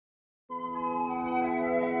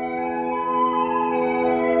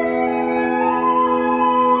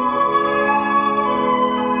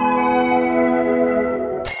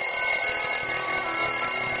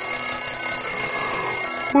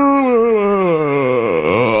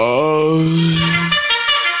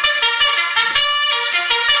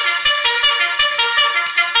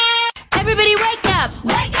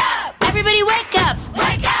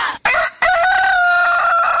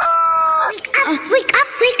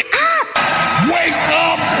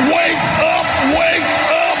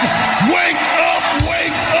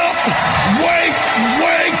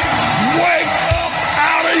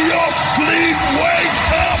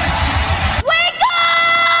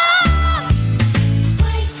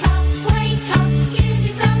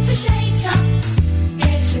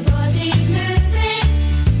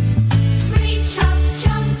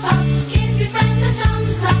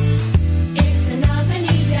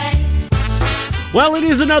Well, it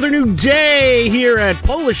is another new day here at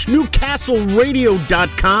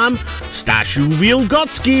PolishNewcastleRadio.com. Stasiu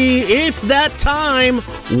Wilgocki, it's that time.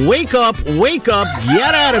 Wake up,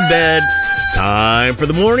 get out of bed. Time for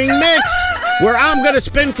the morning mix, where I'm going to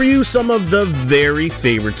spin for you some of the very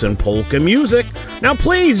favorites in polka music. Now,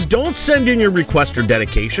 please don't send in your request or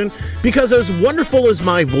dedication, because as wonderful as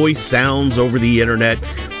my voice sounds over the internet,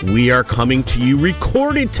 we are coming to you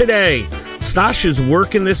recorded today. Stash is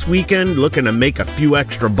working this weekend, looking to make a few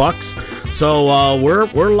extra bucks. So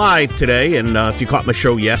we're live today, and if you caught my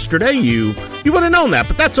show yesterday, you would have known that.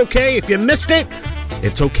 But that's okay. If you missed it,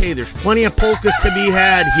 it's okay. There's plenty of polkas to be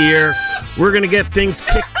had here. We're going to get things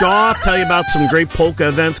kicked off, tell you about some great polka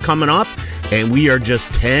events coming up. And we are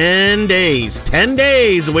just 10 days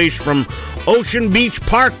away from Ocean Beach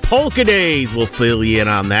Park Polka Days. We'll fill you in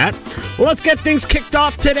on that. Well, let's get things kicked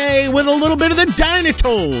off today with a little bit of the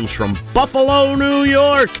Dynatones from Buffalo, New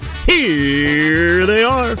York. Here they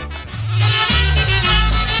are.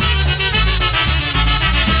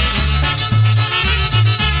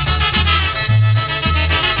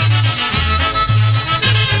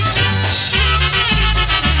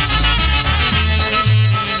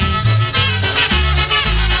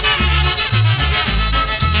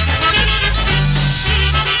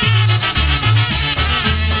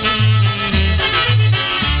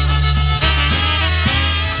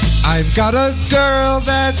 I've got a girl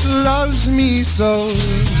that loves me so.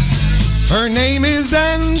 Her name is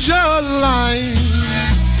Angeline.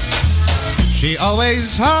 She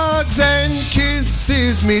always hugs and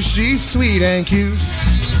kisses me. She's sweet and cute,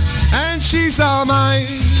 and she's all mine.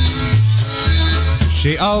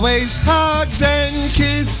 She always hugs and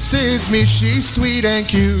kisses me. She's sweet and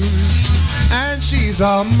cute, and she's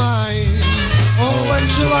all mine. Oh,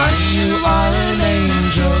 Angeline, you are an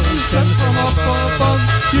angel sent from up above.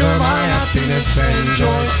 You're my happiness and joy,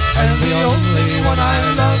 and the only one I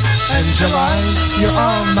love. Angeline, you're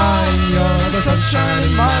all mine. You're the sunshine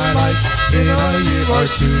in my life. In a year or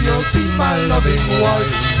two, you'll be my loving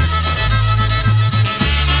wife.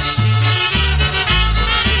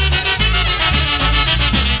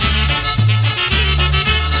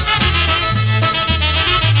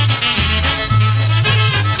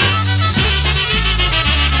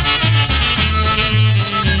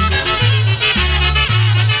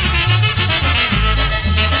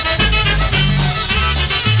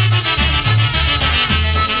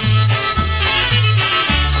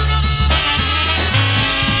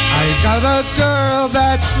 Got a girl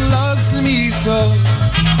that loves me so.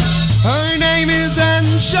 Her name is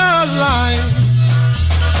Angeline.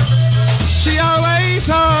 She always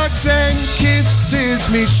hugs and kisses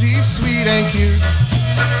me. She's sweet and cute,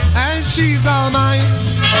 and she's all mine.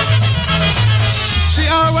 She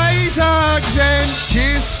always hugs and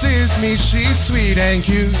kisses me. She's sweet and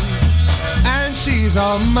cute, and she's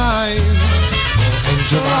all mine.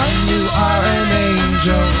 Angeline, you are an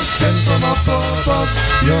angel sent from up above.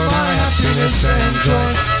 You're my happiness and joy,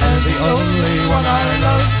 and the only one I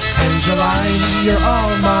love. Angeline, you're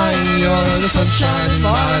all mine. You're the sunshine in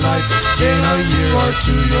my life. In a year or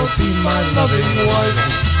two, you'll be my loving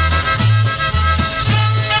wife.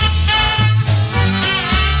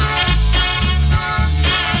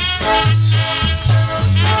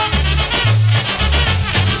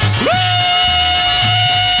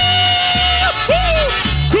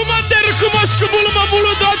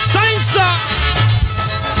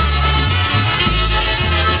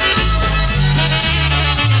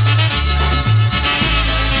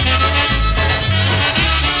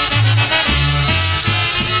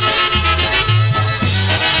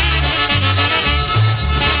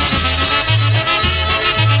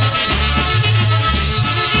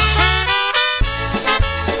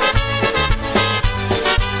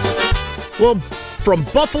 Well, from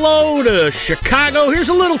Buffalo to Chicago, here's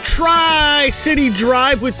a little Tri-City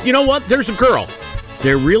drive with, you know what? There's a girl.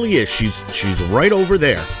 There really is. She's right over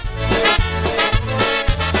there.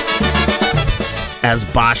 As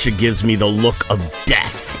Basha gives me the look of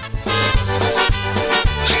death.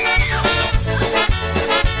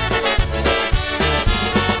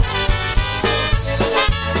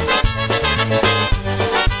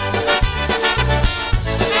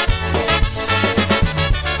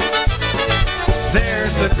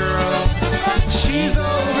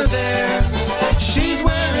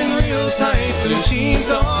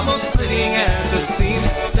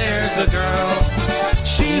 A girl,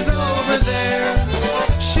 she's over there.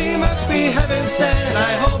 She must be heaven sent.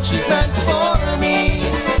 I hope she's meant for me.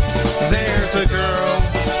 There's a girl,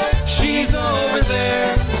 she's over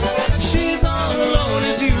there. She's all alone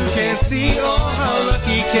as you can see. Oh, how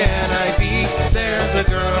lucky can I be? There's a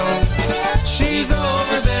girl, she's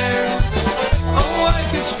over there. Oh,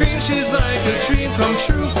 scream, she's like a dream come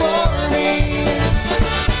true for me.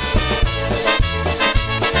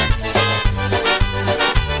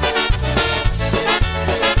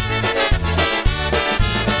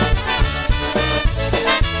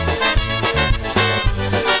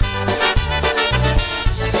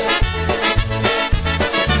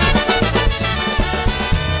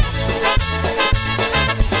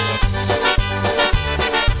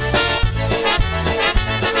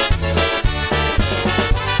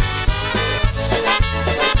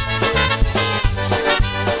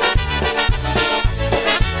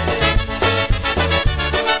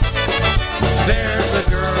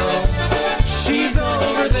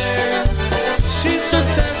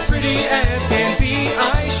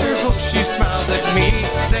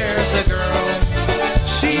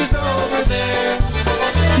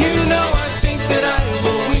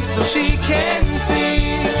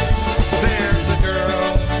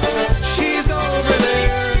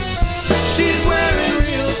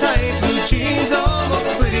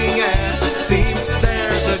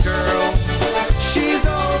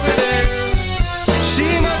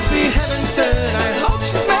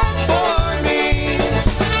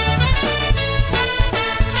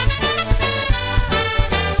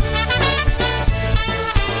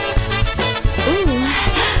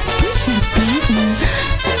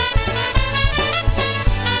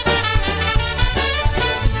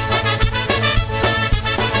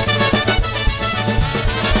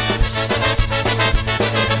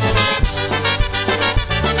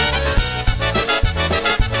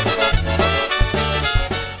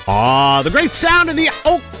 The great sound of the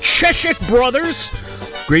Oakcheshik Brothers.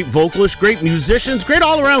 Great vocalists, great musicians, great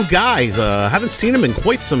all-around guys. Haven't seen them in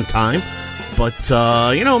quite some time. But,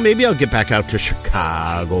 maybe I'll get back out to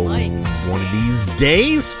Chicago one of these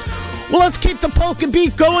days. Well, let's keep the polka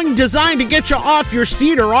beat going, designed to get you off your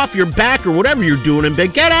seat or off your back or whatever you're doing in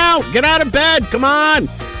bed. Get out of bed, come on.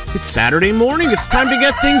 It's Saturday morning, it's time to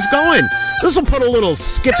get things going. This will put a little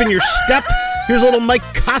skip in your step. Here's a little Mike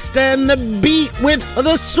Costa and the beat with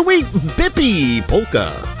the sweet Bippy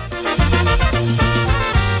polka.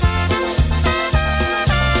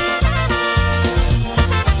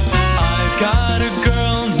 I've got a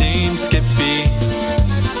girl named Skippy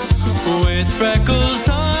with freckles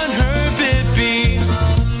on her bippy.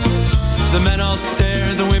 The men all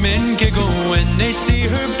stare, the women giggle when they see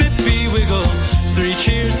her bippy wiggle. 3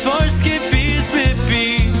 cheers for Skippy's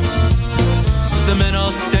bippy. The men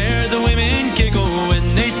all stare, the women giggle when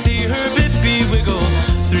they see her bippy wiggle.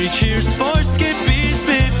 3 cheers for Skippy's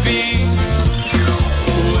bippy.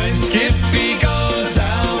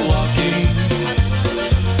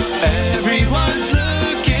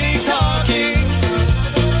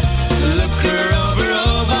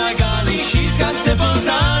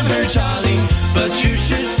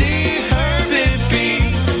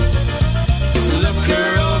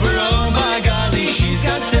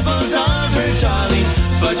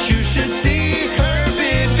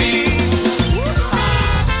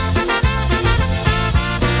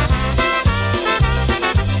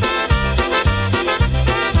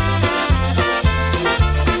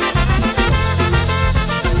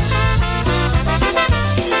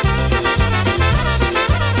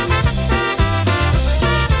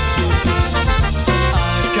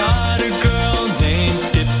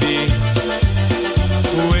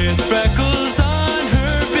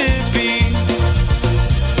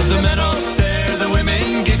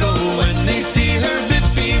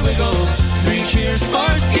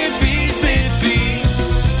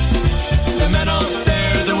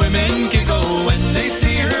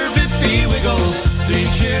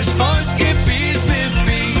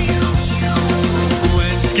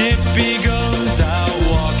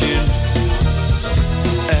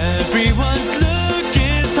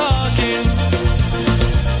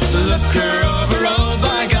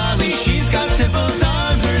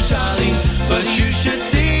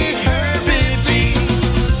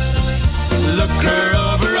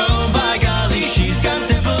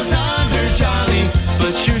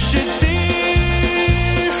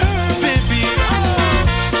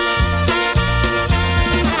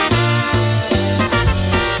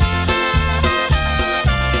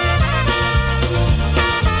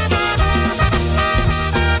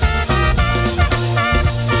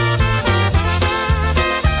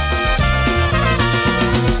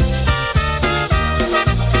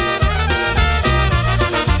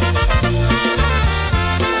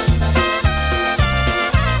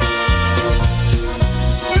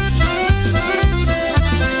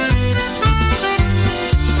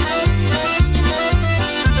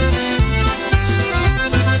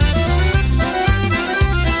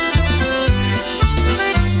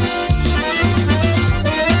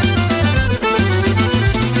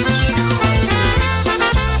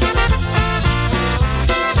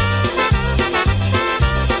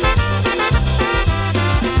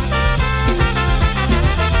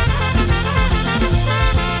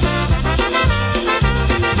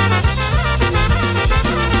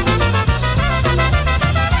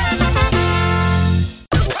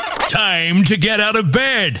 to get out of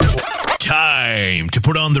bed. Time to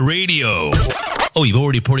put on the radio. Oh, you've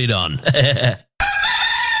already put it on.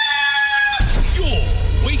 You're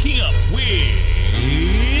waking up with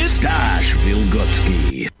Stashville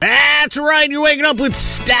Gutsky. That's right, you're waking up with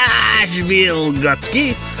Stashville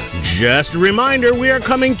Gutsky. Just a reminder, we are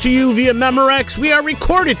coming to you via Memorex. We are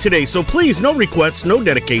recorded today, so please, no requests, no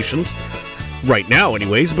dedications. Right now,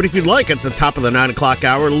 anyways. But if you'd like, at the top of the 9 o'clock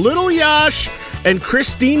hour, Little Yash and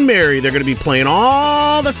Christine Mary, they're going to be playing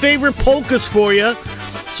all the favorite polkas for you.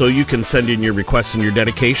 So you can send in your requests and your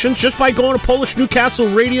dedications just by going to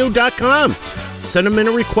PolishNewcastleRadio.com. Send them in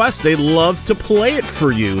a request. They'd love to play it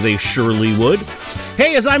for you. They surely would.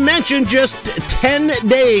 Hey, as I mentioned, just 10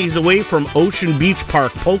 days away from Ocean Beach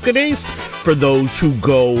Park Polka Days. For those who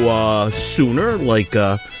go sooner, like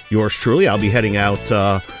yours truly, I'll be heading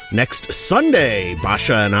out next Sunday.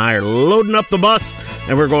 Basha and I are loading up the bus,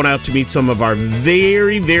 and we're going out to meet some of our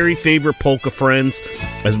very, very favorite polka friends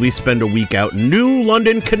as we spend a week out in New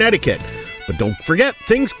London, Connecticut. But don't forget,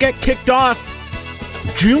 things get kicked off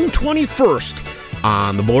June 21st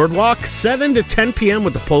on the boardwalk, 7 to 10 p.m.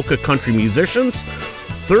 with the polka country musicians.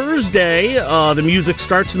 Thursday, the music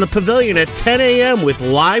starts in the pavilion at 10 a.m. with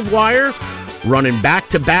Livewire, running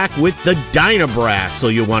back-to-back with the Dynabrass, so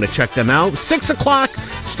you'll want to check them out. 6 o'clock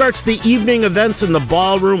starts the evening events in the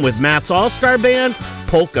ballroom with Matt's All-Star Band,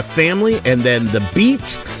 Polka Family, and then The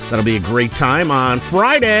Beat. That'll be a great time on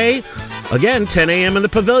Friday. Again, 10 a.m. in the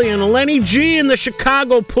pavilion. Lenny G in the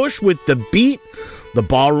Chicago Push with The Beat. The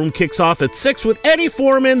ballroom kicks off at 6 with Eddie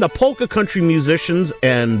Foreman, the polka country musicians,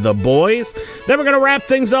 and the boys. Then we're going to wrap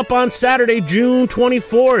things up on Saturday, June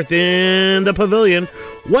 24th in the pavilion.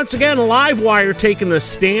 Once again, Livewire taking the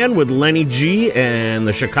stand with Lenny G and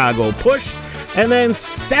the Chicago Push. And then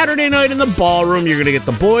Saturday night in the ballroom, you're going to get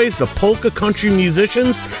the boys, the polka country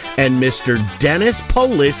musicians, and Mr. Dennis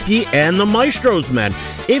Poliski and the Maestros Men.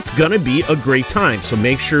 It's going to be a great time, so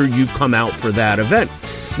make sure you come out for that event.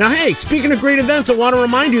 Now, hey, speaking of great events, I want to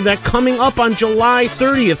remind you that coming up on July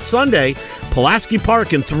 30th, Sunday, Pulaski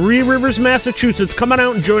Park in Three Rivers, Massachusetts. Come on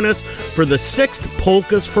out and join us for the 6th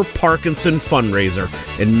Polkas for Parkinson fundraiser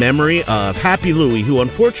in memory of Happy Louie, who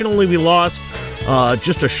unfortunately we lost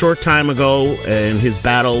just a short time ago in his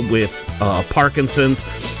battle with Parkinson's.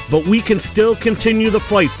 But we can still continue the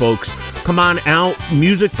fight, folks. Come on out.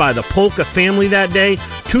 Music by the Polka Family that day,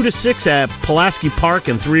 2 to 6 at Pulaski Park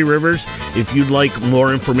in Three Rivers. If you'd like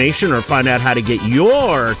more information or find out how to get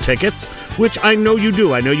your tickets, which I know you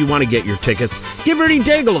do, I know you want to get your tickets, give Ernie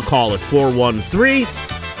Daigle a call at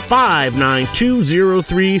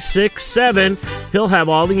 413-592-0367. He'll have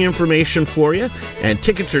all the information for you. And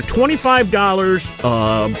tickets are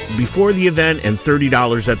 $25 before the event and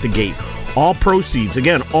 $30 at the gate. All proceeds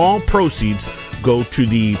go to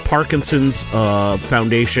the Parkinson's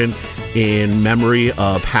Foundation in memory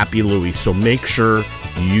of Happy Louie. So make sure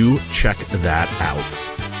you check that out.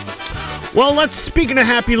 Well, speaking of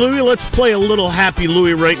Happy Louie, let's play a little Happy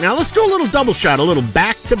Louie right now. Let's do a little double shot, a little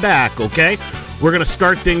back-to-back, okay? We're going to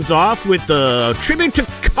start things off with the tribute to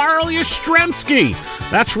Karl Yastrzemski.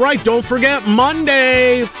 That's right, don't forget,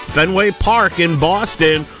 Monday, Fenway Park in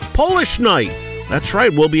Boston, Polish Night. That's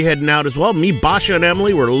right, we'll be heading out as well. Me, Basha, and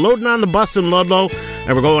Emily, we're loading on the bus in Ludlow,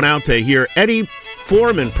 and we're going out to hear Eddie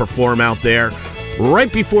Foreman perform out there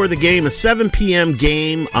right before the game, a 7 p.m.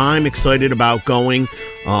 game. I'm excited about going.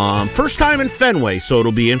 First time in Fenway, so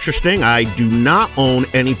it'll be interesting. I do not own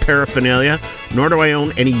any paraphernalia, nor do I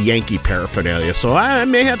own any Yankee paraphernalia, so I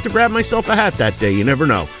may have to grab myself a hat that day. You never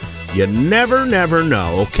know. You never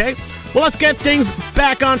know, okay? Well, let's get things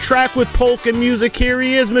back on track with polka music. Here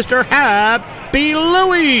he is, Mr. Happy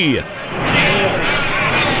Louie.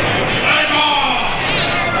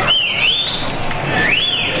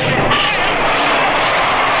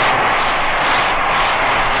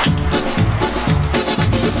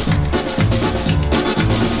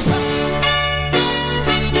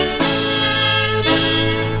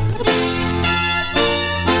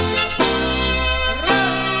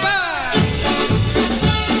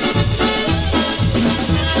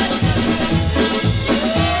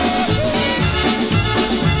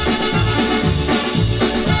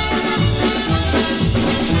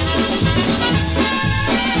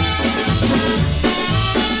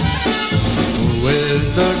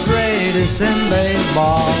 In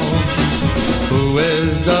baseball, who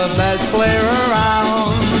is the best player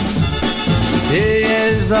around? He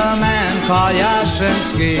is a man called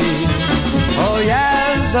Yastrzemski. Oh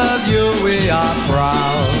yes, of you we are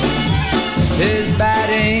proud. His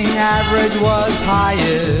batting average was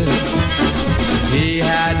highest. He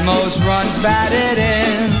had most runs batted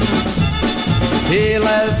in. He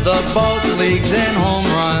led the both leagues in home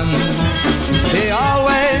runs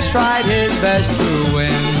best to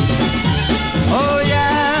win. Oh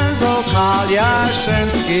yes, Okal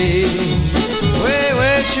Yashemsky, we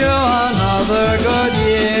wish you another good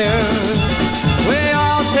year. We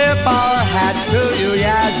all tip our hats to you,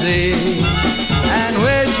 Yazzie, and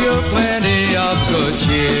wish you plenty of good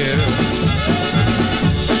cheer.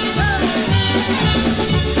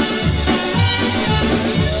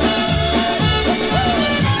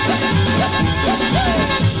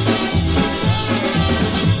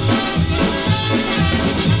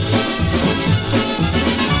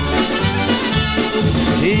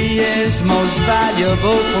 He is most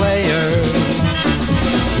valuable player.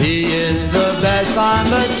 He is the best on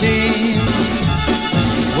the team.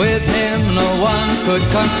 With him no one could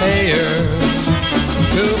compare.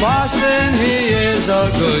 To Boston he is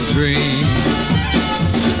a good dream.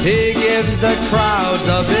 He gives the crowds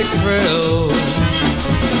a big thrill.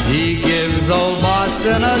 He gives old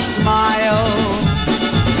Boston a smile.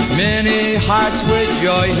 Many hearts with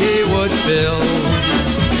joy he would fill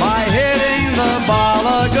by hitting the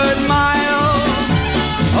ball a good mile.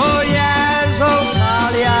 Oh yes,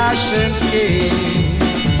 Okal Yashemsky,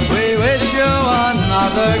 we wish you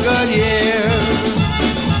another good year.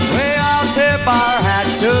 We all tip our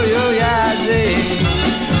hats to you, Yazzie,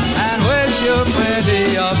 and wish you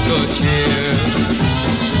plenty of good cheer.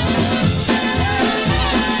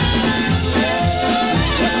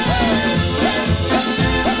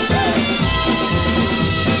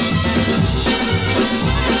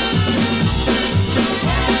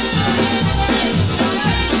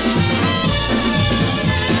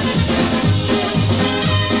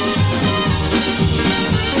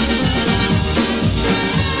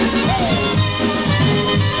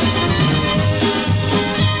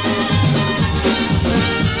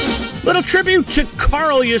 Little tribute to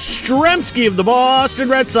Carl Yastrzemski of the Boston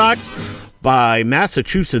Red Sox by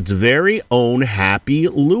Massachusetts' very own Happy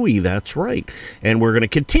Louie. That's right. And we're going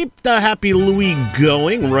to keep the Happy Louie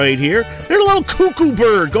going right here. There's a little cuckoo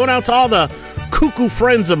bird going out to all the cuckoo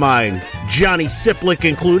friends of mine, Johnny Siplick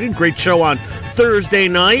included. Great show on Thursday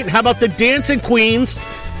night. How about the Dancing Queens?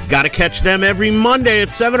 Got to catch them every Monday at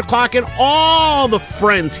 7 o'clock, and all the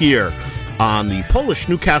friends here on the Polish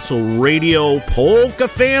Newcastle Radio Polka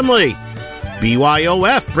Family.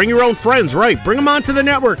 BYOF. Bring your own friends, right? Bring them onto the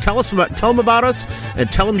network. Tell them about us, and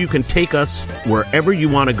tell them you can take us wherever you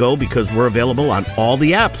want to go, because we're available on all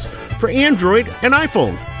the apps for Android and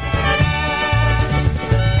iPhone.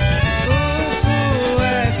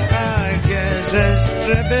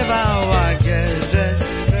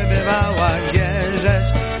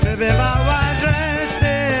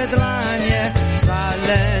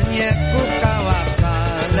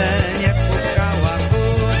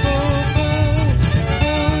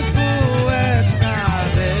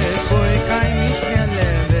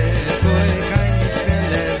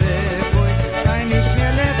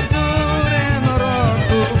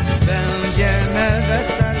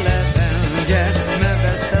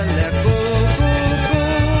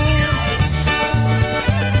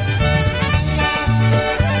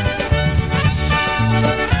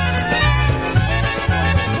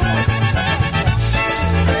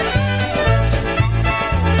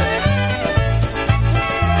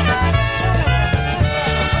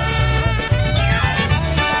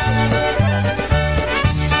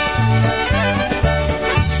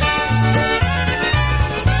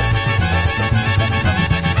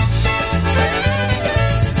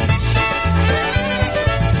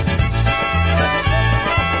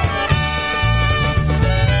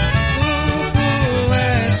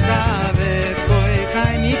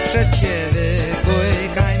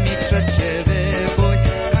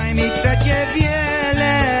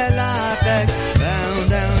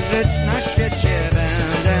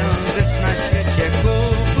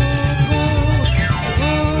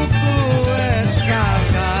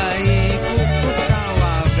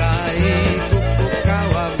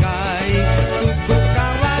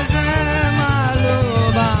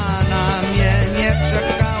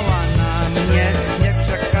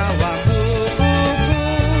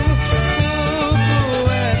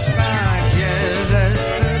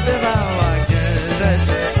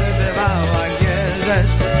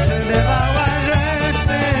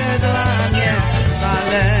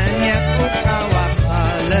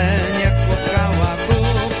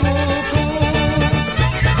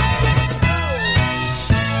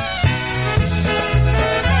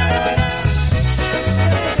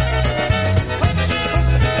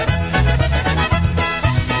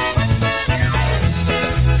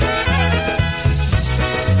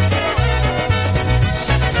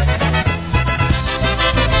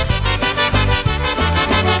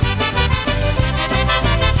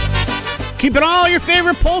 keeping all your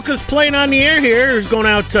favorite polkas playing on the air here. Here's going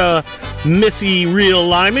out to Missy Real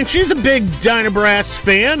Lyman. She's a big Dinah Brass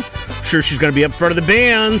fan. Sure, she's going to be up front of the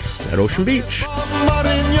bands at Ocean Beach.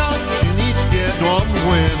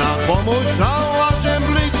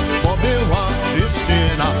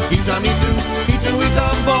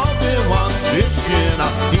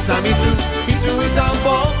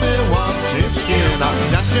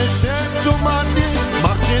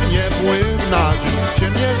 Nie płynnarzy, czy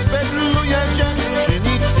nie zbedlujecie, czy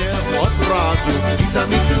nic nie od razu. I tam,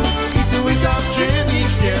 czy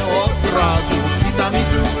nic nie od razu. I tam,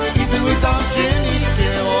 czy nic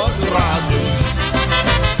nie od razu.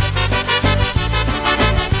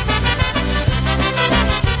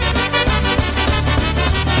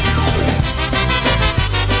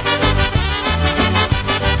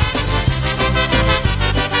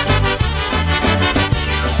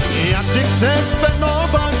 Jak ty chcesz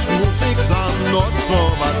spędować, muzyk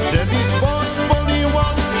zanocować, żeby pozwoliła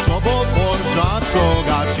sobą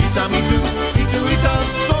pożartować. I tam,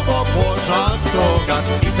 sobą pożartować.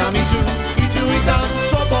 I tam,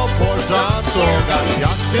 sobą pożartować.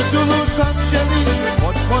 Jak się tu luźna wzięli,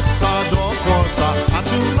 od końca do końca, a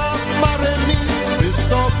tu na Mareni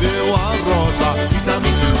wystąpiła roza. I tam,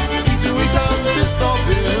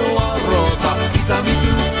 wystąpiła roza. I tam,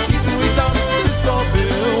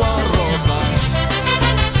 wystąpiła roza.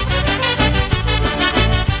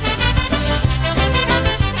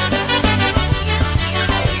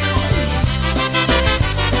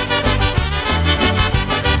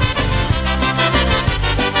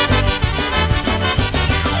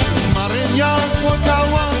 Marynia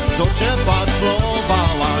płakała, do cię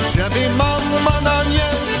patrzowała, żeby mama na nie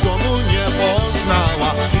domu nie poznała.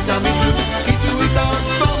 I tam,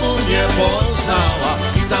 domu nie poznała.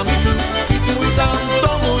 I tam,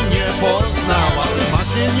 domu nie poznała.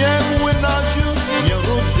 Macie nie młynarzu, nie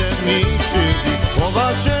róbcie mi krzywdy, bo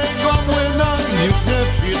waszego młyna już nie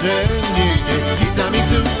przyjdę nigdy. I tam,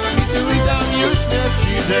 już nie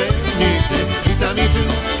przyjdę nigdy. I tam, już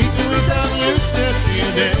nie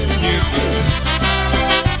przyjdę nigdy.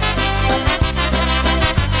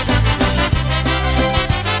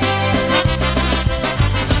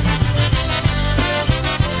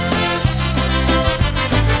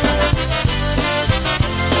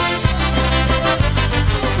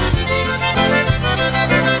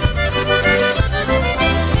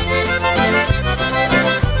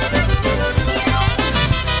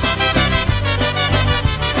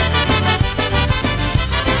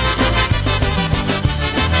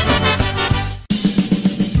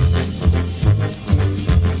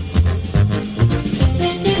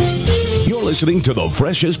 Listening to the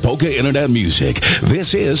freshest polka internet music.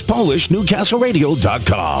 This is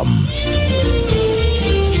PolishNewcastleRadio.com.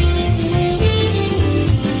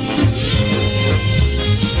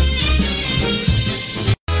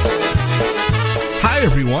 Hi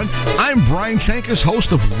everyone, I'm Brian Chankus,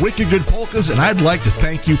 host of Wicked Good Polkas, and I'd like to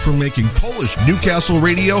thank you for making Polish Newcastle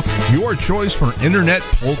Radio your choice for internet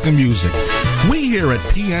polka music. We here at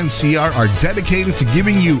PNCR are dedicated to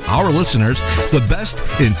giving you, our listeners, the best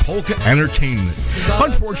in polka entertainment.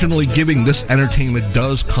 Unfortunately, giving this entertainment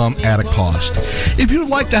does come at a cost. If you'd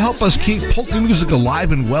like to help us keep polka music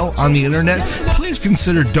alive and well on the internet, please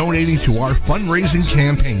consider donating to our fundraising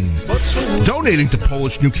campaign. Donating to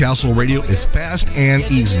Polish Newcastle Radio is fast and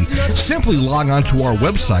easy. Simply log on to our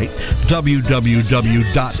website,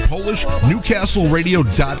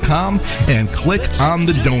 www.PolishNewcastleRadio.com, and click on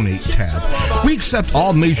the Donate tab. We accept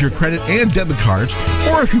all major credit and debit cards,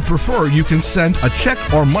 or if you prefer, you can send a check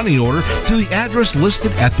or money order to the address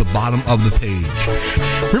listed at the bottom of the page.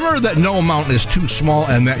 Remember that no amount is too small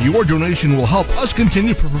and that your donation will help us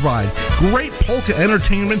continue to provide great polka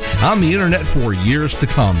entertainment on the internet for years to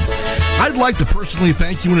come. I'd like to personally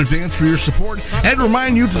thank you in advance for your support and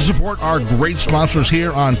remind you to support our great sponsors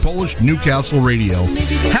here on Polish Newcastle Radio.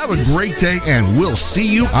 Have a great day, and we'll see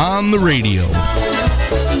you on the radio.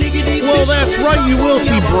 Well, that's right. You will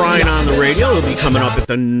see Brian on the radio. He'll be coming up at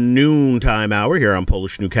the noontime hour here on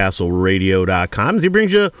PolishNewcastleRadio.com as he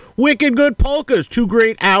brings you wicked good polkas. 2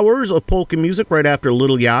 great hours of polka music right after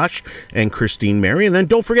Little Yash and Christine Mary. And then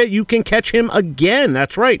don't forget, you can catch him again.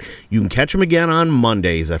 That's right. You can catch him again on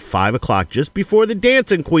Mondays at 5 o'clock, just before the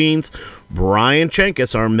Dancing Queens. Brian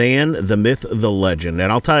Chankus, our man, the myth, the legend.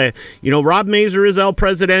 And I'll tell you, Rob Mazer is El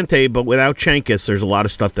Presidente, but without Chankus, there's a lot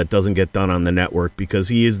of stuff that doesn't get done on the network because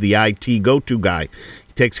he is the IT go-to guy.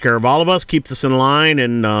 Takes care of all of us, keeps us in line,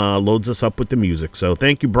 and loads us up with the music. So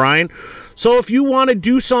thank you, Brian. So if you want to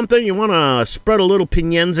do something, you want to spread a little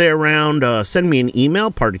Pinyenze around, send me an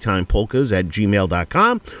email,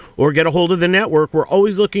 partytimepolkas@gmail.com, or get a hold of the network. We're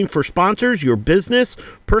always looking for sponsors, your business,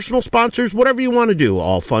 personal sponsors, whatever you want to do.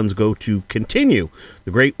 All funds go to continue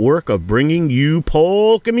the great work of bringing you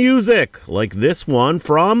polka music, like this one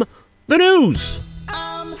from The News.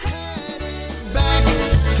 I'm headed back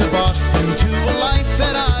to Boston, to a life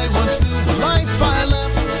that I once knew, a life I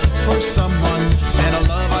left for someone, and a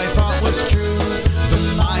love I thought was true. The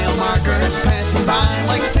mile markers passing by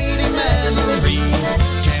like fading memories.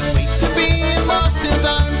 Can't wait to be in Boston's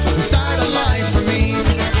arms and start a life for me.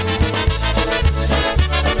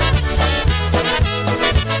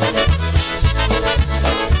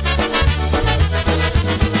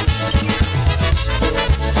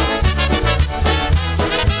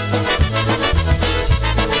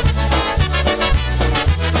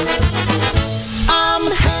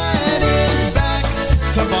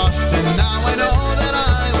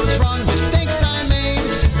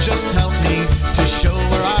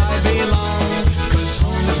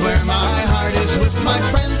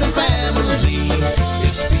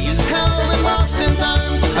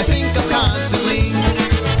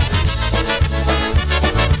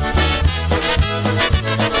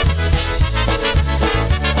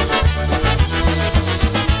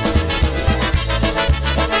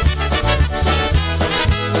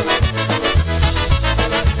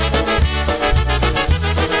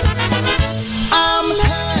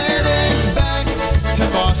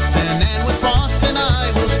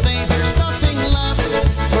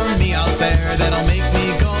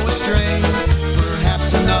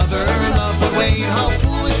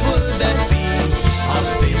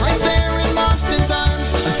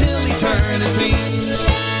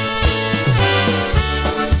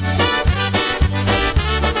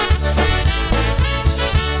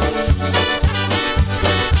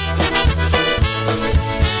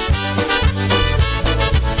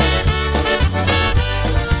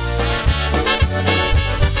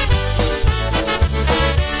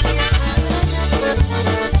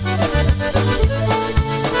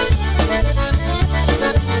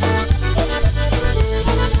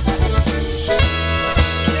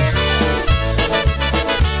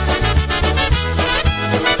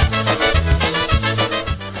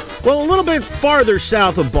 Farther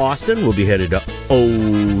south of Boston, we'll be headed to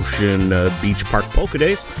Ocean Beach Park Polka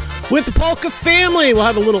Days with the Polka family. We'll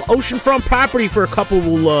have a little oceanfront property for a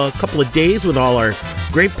couple of days with all our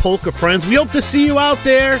great polka friends. We hope to see you out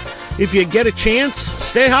there. If you get a chance,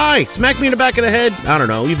 stay high, smack me in the back of the head. I don't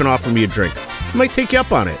know, even offer me a drink. I might take you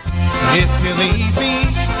up on it. If you leave me,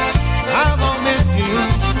 I won't miss you,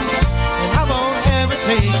 and I won't ever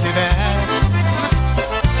take you back.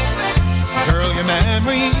 Girl, your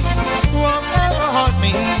memory won't ever haunt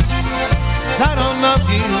me, 'cause I don't love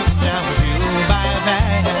you, now with you by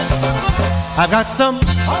that. I've got some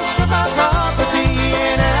ocean property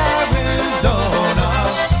in Arizona.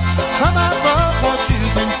 From my front porch you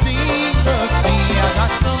can see the sea. I've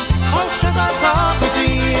got some ocean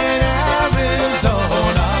property in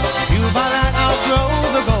Arizona. You buy that, I'll throw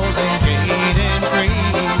the Golden Gate in free.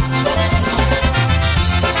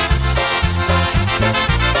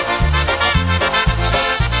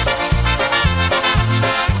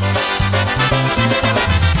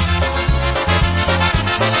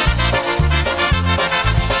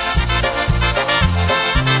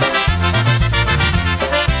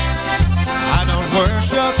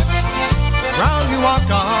 Round you walk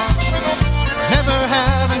on, never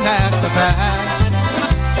having asked the fact.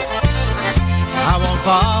 I won't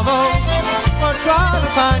follow or try to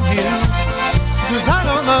find you, 'cause I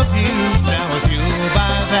don't love you, now if you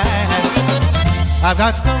buy that. I've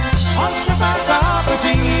got some oceanfront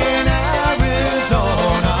property in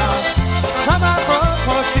Arizona. From my front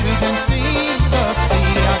porch you can see the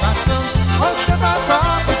sea. I've got some oceanfront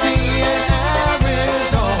property in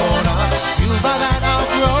Arizona. You buy that, I'll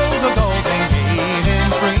throw the Golden Gate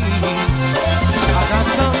in free. I've got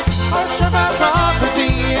some oceanfront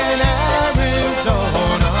property in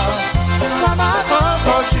Arizona. From my front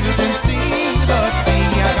porch you can see the sea.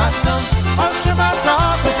 I got some oceanfront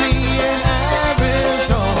property in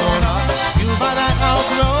Arizona. You buy that, I'll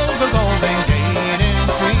throw the Golden Gate in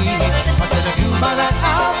free. I said if you buy that,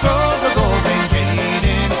 I'll throw the Golden Gate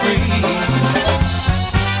in free.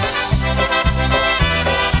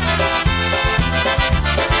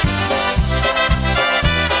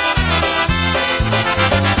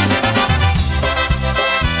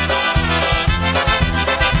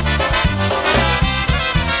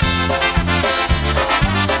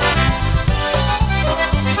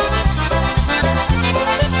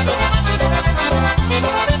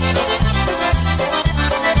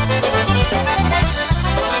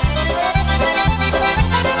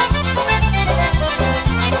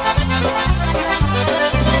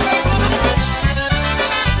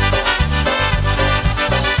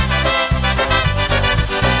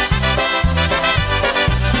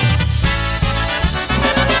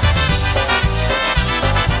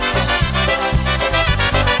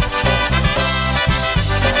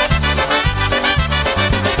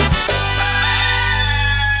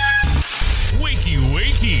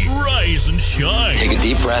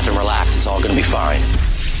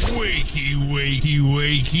 wakey,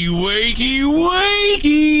 wakey, wakey,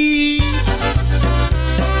 wakey.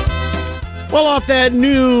 Well, off that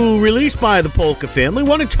new release by the Polka Family,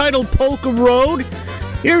 one entitled Polka Road.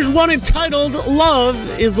 Here's one entitled Love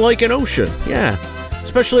is Like an Ocean. Yeah,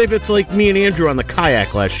 especially if it's like me and Andrew on the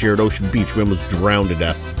kayak last year at Ocean Beach. We almost drowned to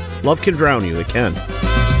death. Love can drown you, it can. I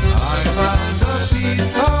found a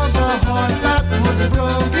piece of a heart that was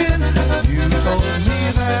broken. You told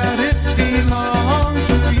me that it belonged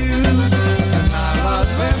to you.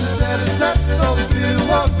 Znalazłem serce w sobie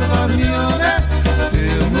odzwonione. Ty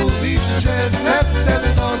mówisz, że serce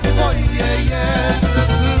to twoje jest.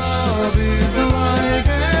 Love is like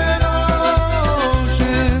an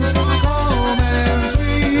ocean, calm and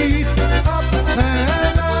sweet, up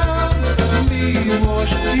and down.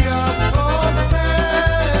 Miłość jak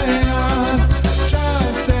ocean,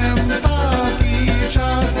 czasem taki,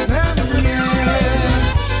 czasem nie.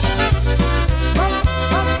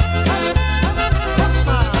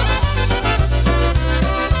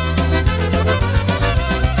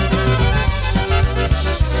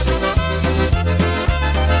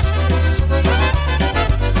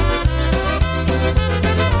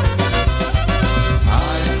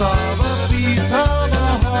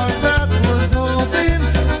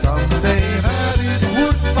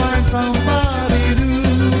 Somebody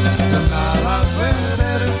new. Znalazłem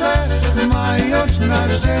serce, mając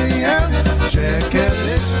nadzieję, że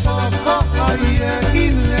kiedyś pokocha je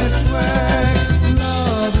inny człowiek.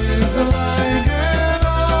 Love is like an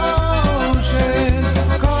ocean,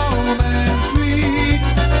 calm and sweet,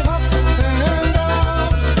 up and down.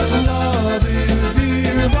 Love is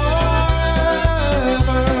here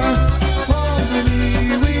forever.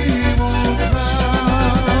 Only we won't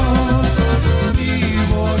drown.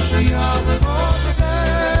 Miłość jak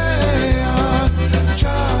ocean,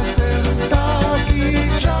 czasem taki,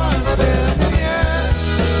 czasem nie.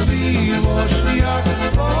 Miłość jak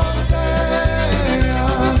ocean,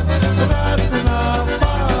 raz na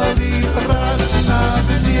fali, raz na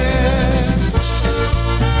dnie.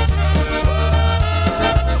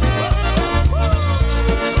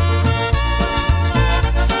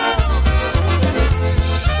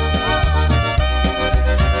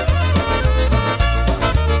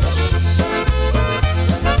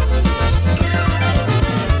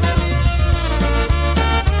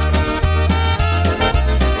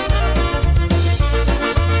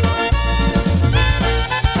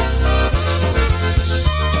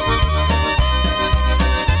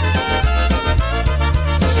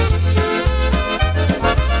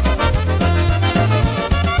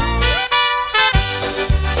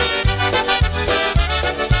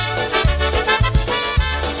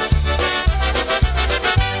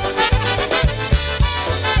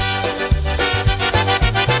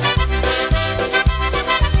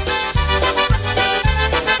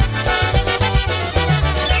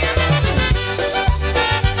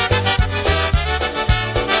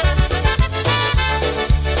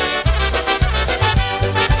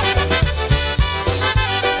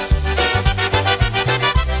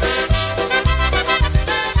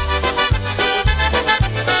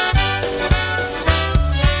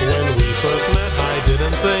 When we first met, I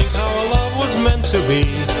didn't think how our love was meant to be.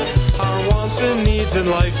 Our wants and needs in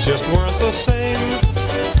life just weren't the same.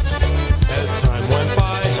 As time went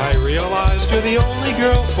by, I realized you're the only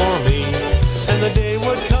girl for me. And the day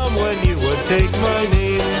would come when you would take my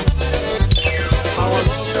name. Our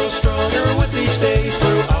love grows stronger with each day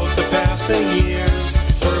throughout the passing years.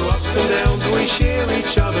 Through ups and downs, we share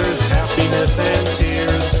each other's happiness and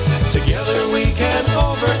tears. Together we can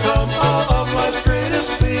overcome all of life's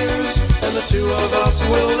greatest fears. And the two of us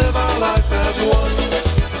will live our life as one.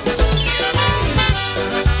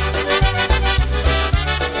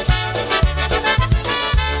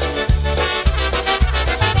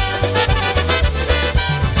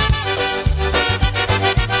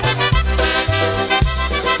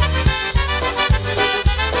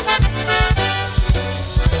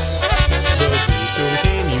 The day soon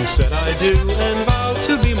came, you said I do, and vowed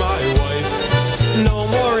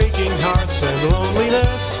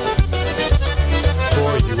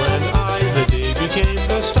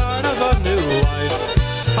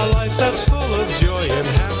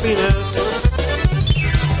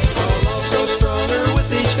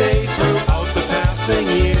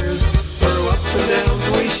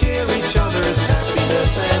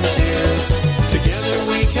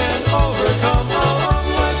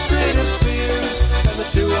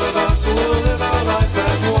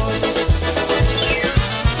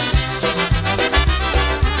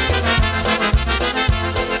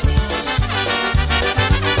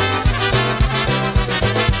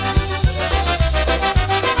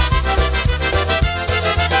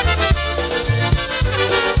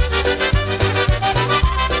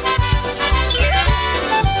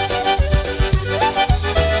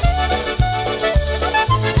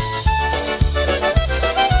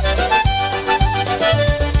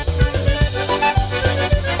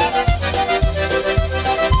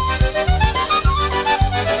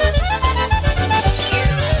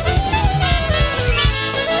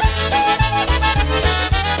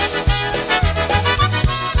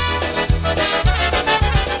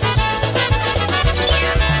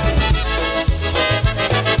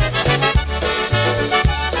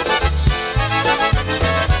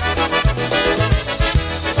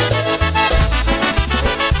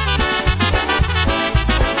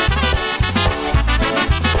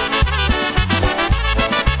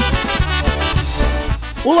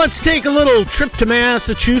Well, let's take a little trip to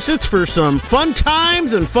Massachusetts for some fun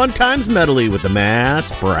times and fun times medley with the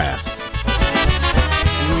Mass Brass.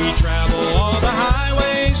 We travel all the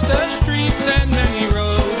highways, the streets, and many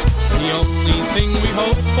roads. The only thing we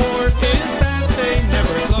hope for is that they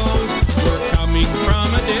never close. We're coming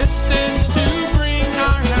from a distance to bring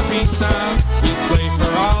our happy sound. We play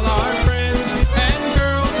for all our friends and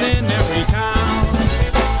girls in every town.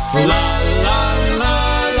 La la la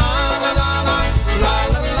la la la la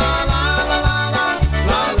la la la la la la la la la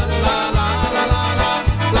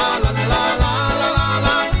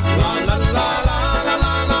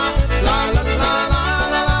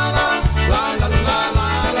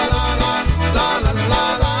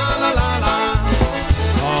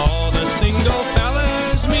all the single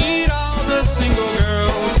fellas meet all the single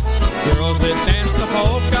girls, girls that dance the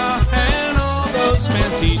polka and all those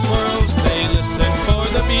fancy twirls. They listen for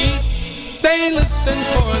the beat, they listen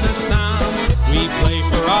for the sound. We play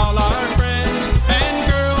for all our friends and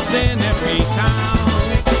girls in every town.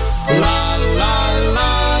 La la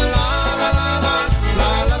la la la la la la la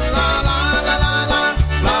la la la la la la la la la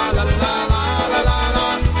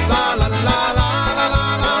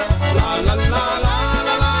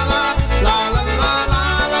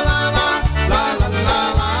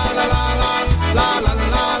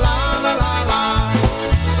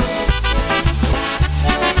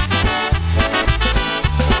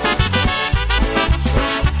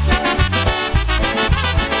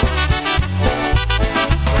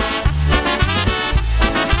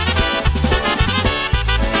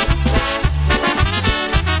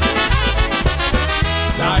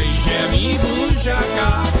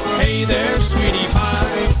Hey there, sweetie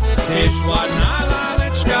pie. Ishwadna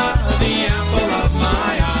lalechka, the apple of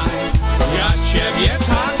my eye. Yachevye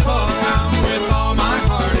kocham with all my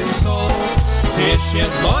heart and soul.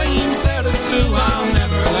 Tishes boim sercu, I'll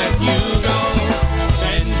never let you go.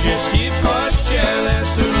 And just keep kościele,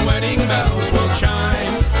 soon wedding bells will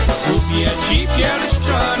chime. Kupię ci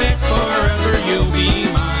pierścionek, forever you'll be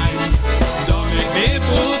mine. Domek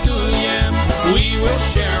wybuduję, we will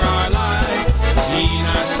share our life. I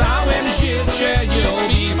na całym życie you'll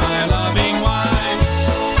be my loving wife.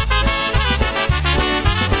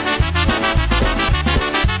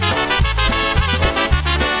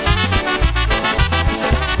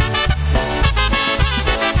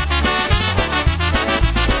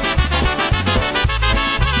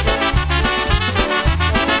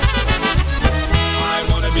 I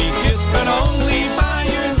wanna be kissed but only by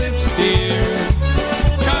your lips, dear.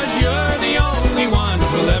 'Cause you're the only one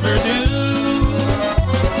who'll ever do.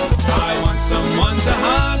 I want someone to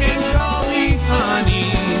hug and call me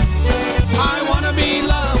honey. I wanna be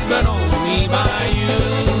loved but only by you.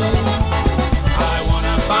 I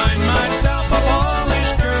wanna find myself a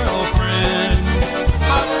Polish girlfriend,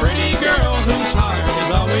 a pretty girl whose heart is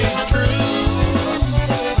always true,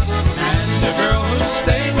 and a girl who'll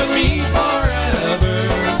stay with me forever.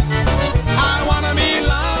 I wanna be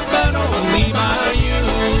loved but only by you.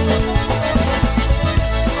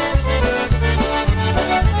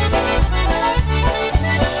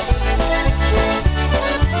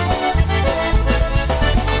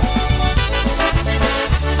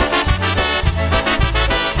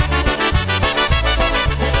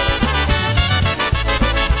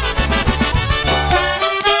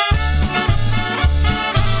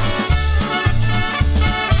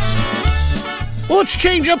 Let's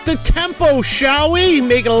change up the tempo, shall we?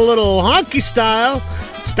 Make it a little honky style.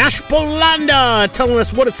 Stash Polanda telling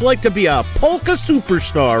us what it's like to be a polka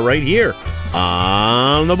superstar right here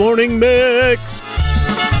on the Morning Mix.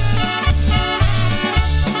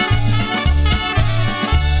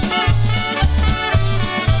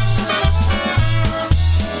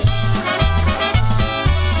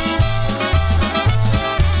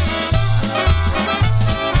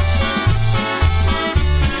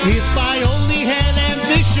 If I only had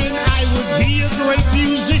ambition, I would be a great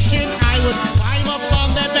musician. I would climb up on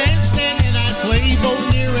that bandstand and I'd play both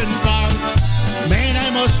near and far. Man, I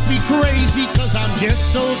must be crazy, 'cause I'm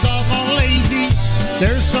just so doggone lazy.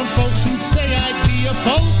 There's some folks who'd say I'd be a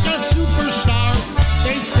polka superstar.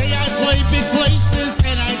 They'd say I'd play big places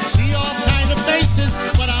and I'd see all kind of faces,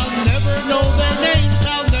 but I'll never know their names,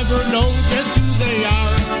 I'll never know just who they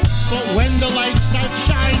are. But when the lights start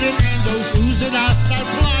shining and those oohs and ahs start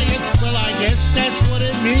flying, well, I guess that's what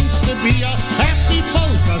it means to be a happy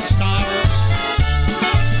polka star.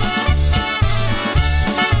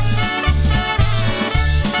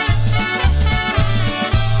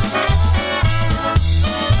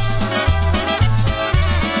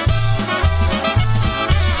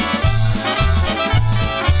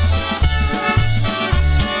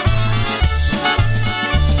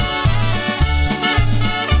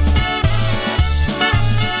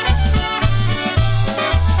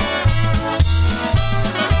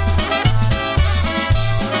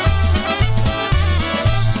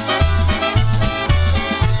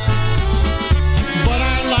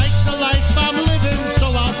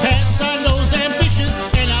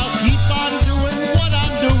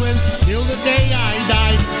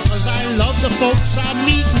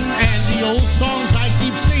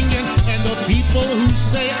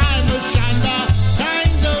 say I'm a shanda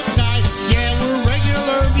kind of guy. Yeah, we're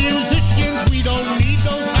regular musicians. We don't need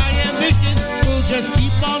those high ambitions. We'll just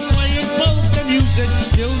keep on playing polka music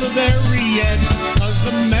till the very end. Cause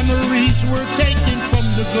the memories we're taking from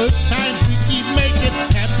the good times we keep making.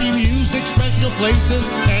 Happy music, special places,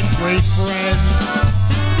 and great friends.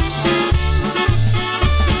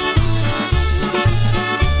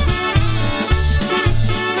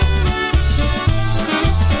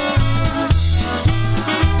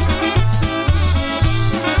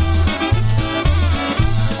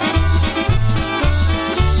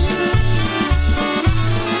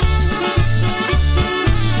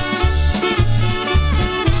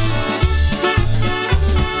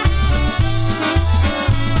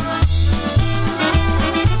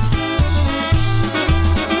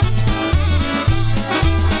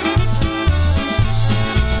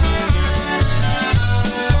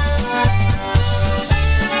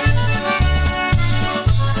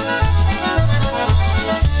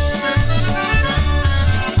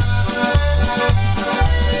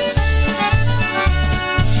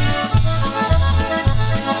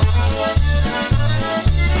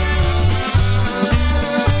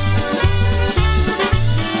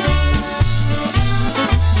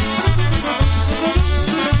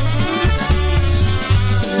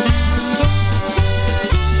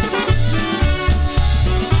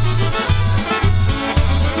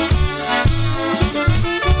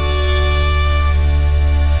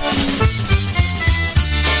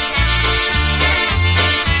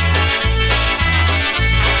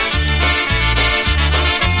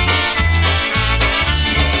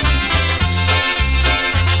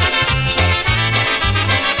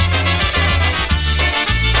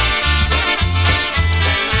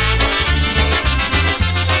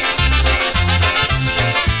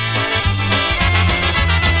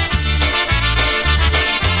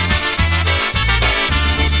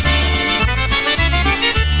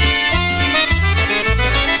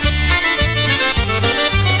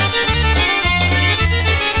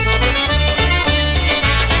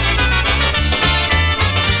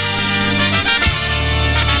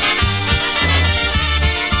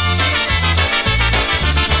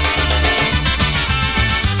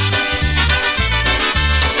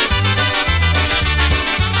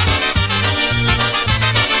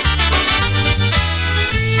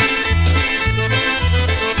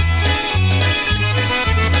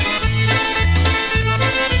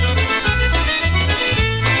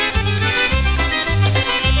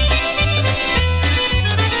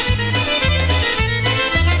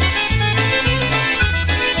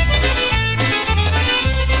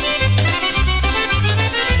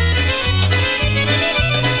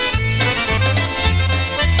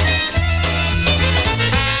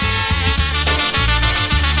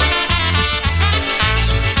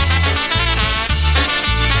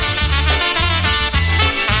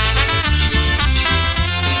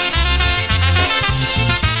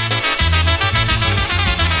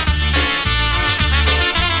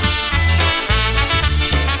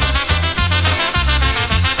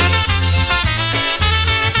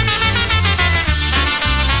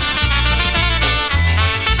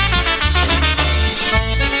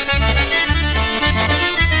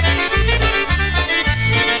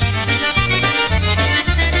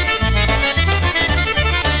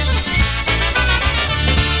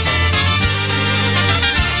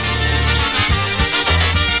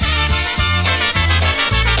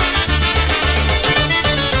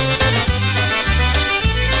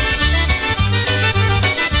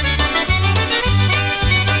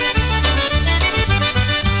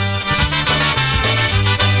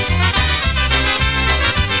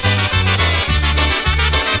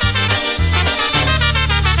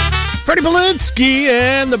 Freddie Polinsky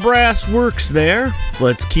and the Brass Works there.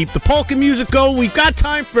 Let's keep the polka music going. We've got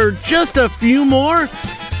time for just a few more,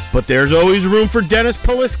 but there's always room for Dennis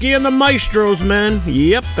Polinsky and the Maestros, man.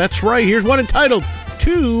 Yep, that's right. Here's one entitled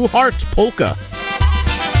Two Hearts Polka.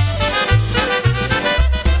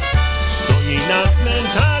 Stoi na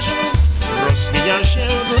cmentarzu, rozwija się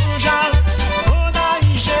róża,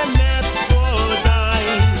 podaj ziemię, podaj.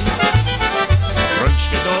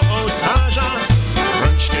 Rączkę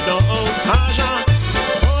do ołtarza,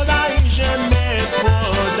 podaj ziemię,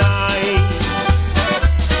 podaj.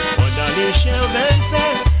 Podali się ręce,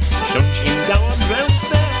 ksiądz im dał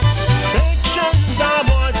ręce, te księdza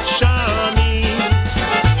oczami.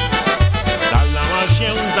 Zalała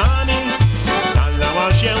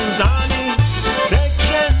się za nim, te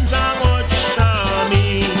księdza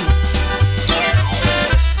oczami.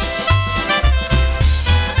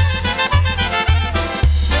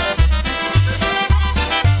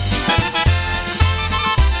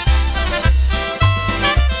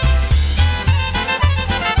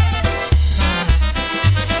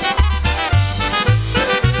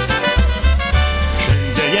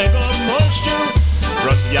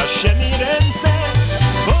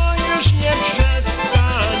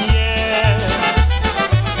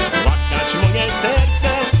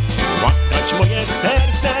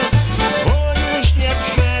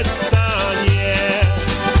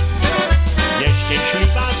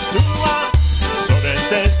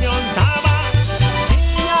 se związała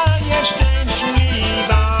i ja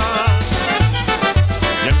nieszczęśliwa.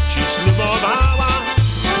 Żem ci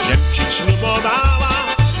ślubowała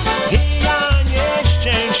i ja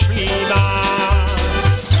nieszczęśliwa.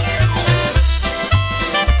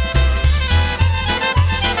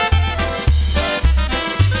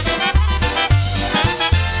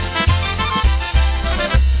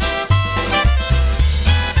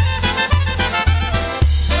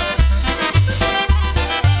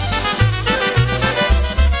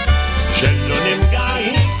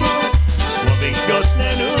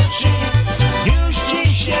 Już ci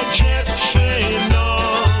się dziewczyno,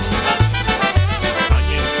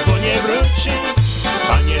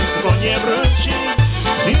 panienstwo nie wróci,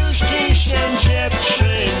 już ci się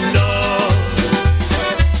dziewczyno.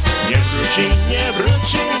 Nie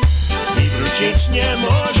wróci i wrócić nie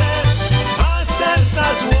może, a serca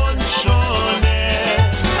złączone.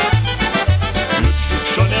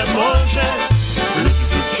 Wrócone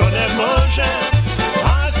może,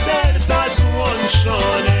 a serca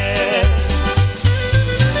złączone.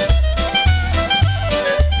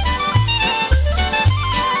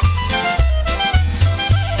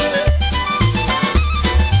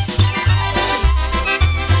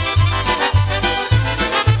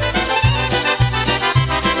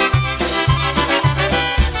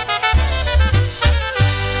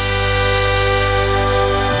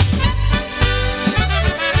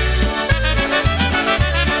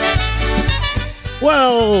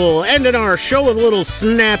 Well, ending our show with a little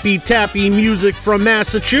snappy tappy music from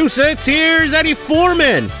Massachusetts, here's Eddie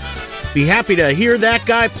Foreman. Be happy to hear that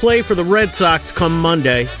guy play for the Red Sox come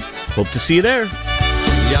Monday. Hope to see you there.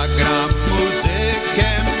 Ja gram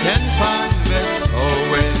muzykiem, ten pan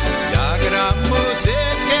wesoły. Ja gram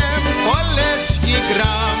muzykiem, poleczki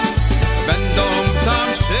gram. Będą tam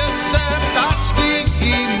wszyscy ptaczki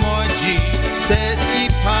i młodzi, też i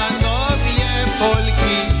panowie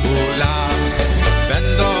Polki hula.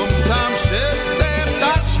 Będą tam wszyscy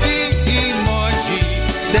ptaczki i młodzi,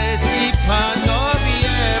 też i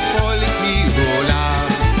panowie Polki hula.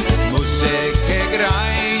 Muzykę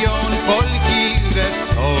grają Polki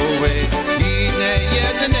wesoły i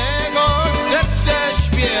niejednego serce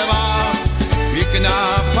śpiewa. Piękna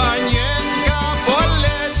panienka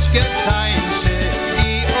poleczkę tańczy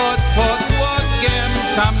i od podłogiem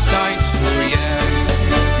tam tańcuje.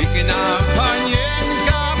 Piękna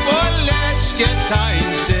panienka poleczkę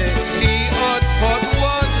tańczy i od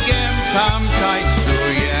podłogiem tam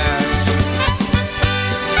tańcuje.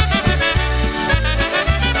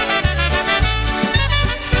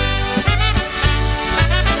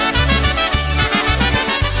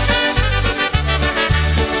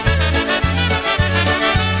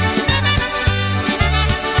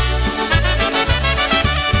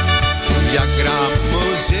 Ja gram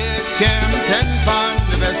muzykiem, ten pan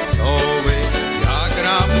wesoły. Ja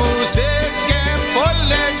gram muzykiem,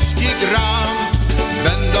 poleczki gram.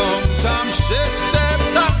 Będą tam wszyscy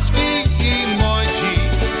ptaczki i młodzi,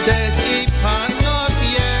 też i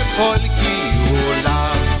panowie Polki hula.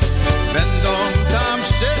 Będą tam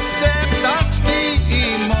wszyscy ptaczki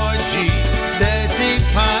i młodzi, też i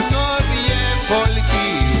panowie Polki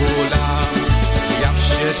hula. Ja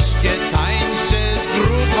wszystkie tańczę z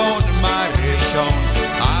grubą Marysią,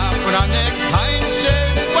 a Franek tańczy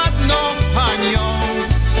z ładną panią.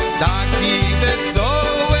 Taki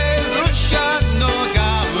wesoły rusza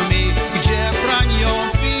nogami, gdzie Franio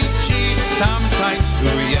widzi, tam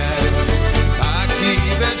tańcuje. Taki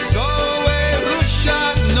wesoły rusza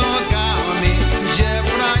nogami, gdzie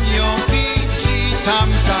Franio widzi, tam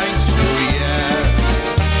tańcuje.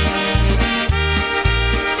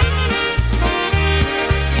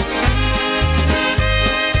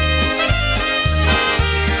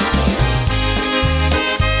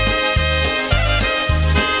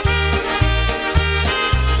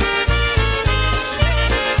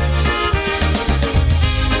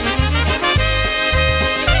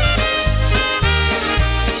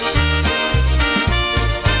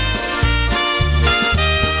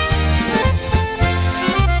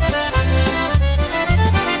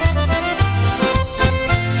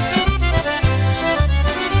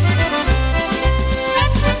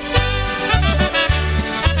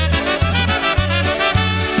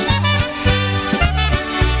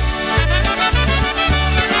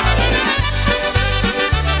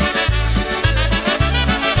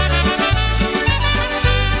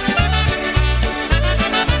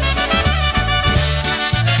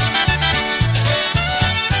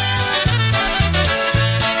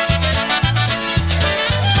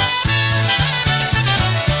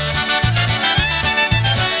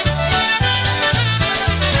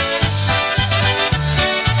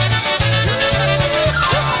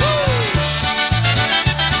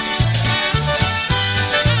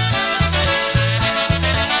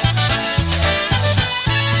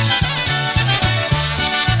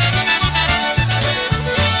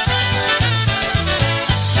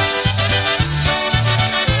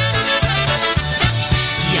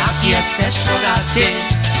 ty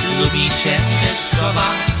lubicie deszczowa,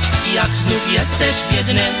 jak znów jesteś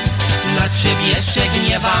biednym, na ciebie się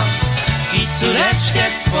gniewa i córeczkę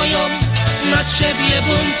swoją na ciebie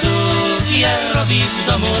buntuje, robi w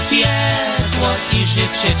domu piekło i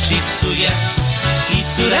życie ci psuje. I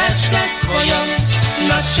córeczkę swoją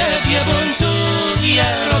na ciebie buntuje,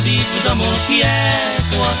 robi w domu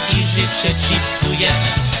piekło i życie ci psuje.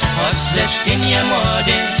 Choć żeś ty nie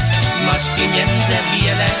młody, masz pieniędzy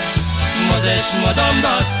wiele, możesz młodą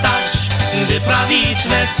dostać, wyprawić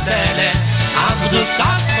wesele, a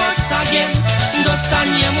wdówka z posagiem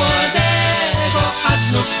dostanie młodego, a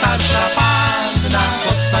znów starsza panna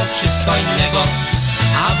chłopca przystojnego.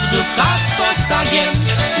 A wdówka z posagiem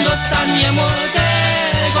dostanie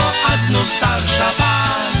młodego, a znów starsza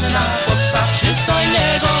panna chłopca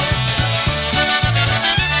przystojnego.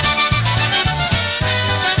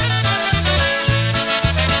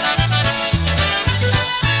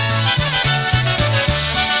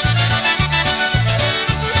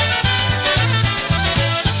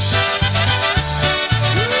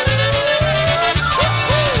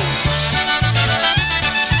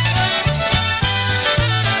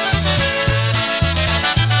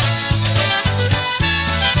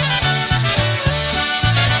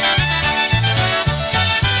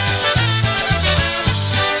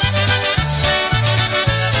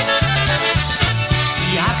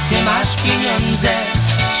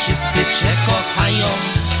 Wszyscy cię kochają,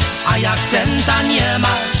 a jak centa nie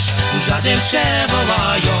masz, żaden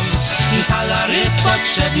przewołają. Talary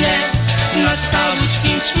potrzebne na całym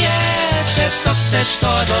świecie, co chcesz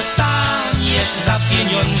to dostaniesz za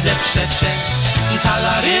pieniądze przecze.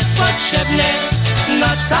 Talary potrzebne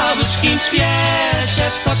na całym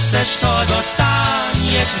świecie, co chcesz to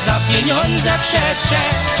dostaniesz za pieniądze przecze.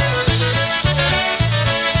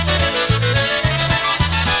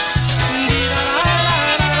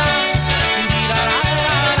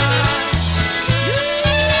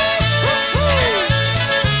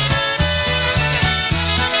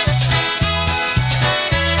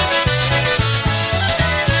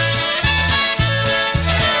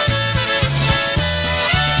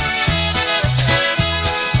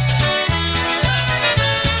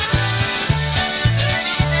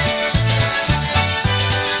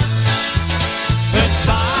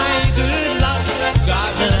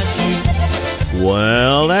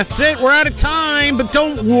 Well, that's it. We're out of time, but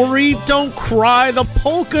don't worry, don't cry. The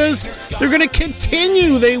polkas, they're going to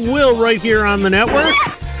continue. They will right here on the network.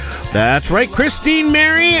 That's right, Christine,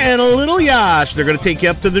 Mary, and a little Yash. They're going to take you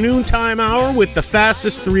up to the noontime hour with the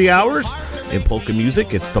fastest 3 hours in polka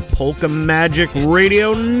music. It's the Polka Magic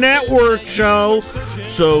Radio Network show.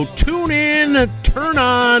 So tune in, turn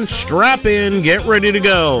on, strap in, get ready to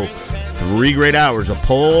go. 3 great hours of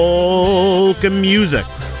polka music.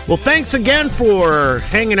 Well, thanks again for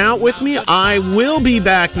hanging out with me. I will be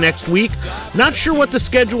back next week. Not sure what the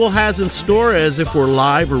schedule has in store, as if we're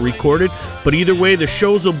live or recorded, but either way, the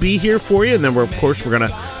shows will be here for you, and then, we're going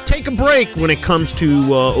to take a break when it comes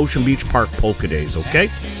to Ocean Beach Park Polka Days, okay?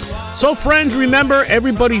 So, friends, remember,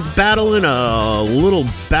 everybody's battling a little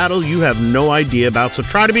battle you have no idea about, so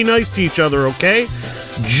try to be nice to each other, okay?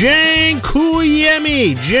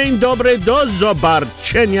 Dziękujemy. Dzień dobry, do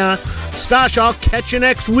zobaczenia. Stash, I'll catch you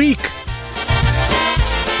next week.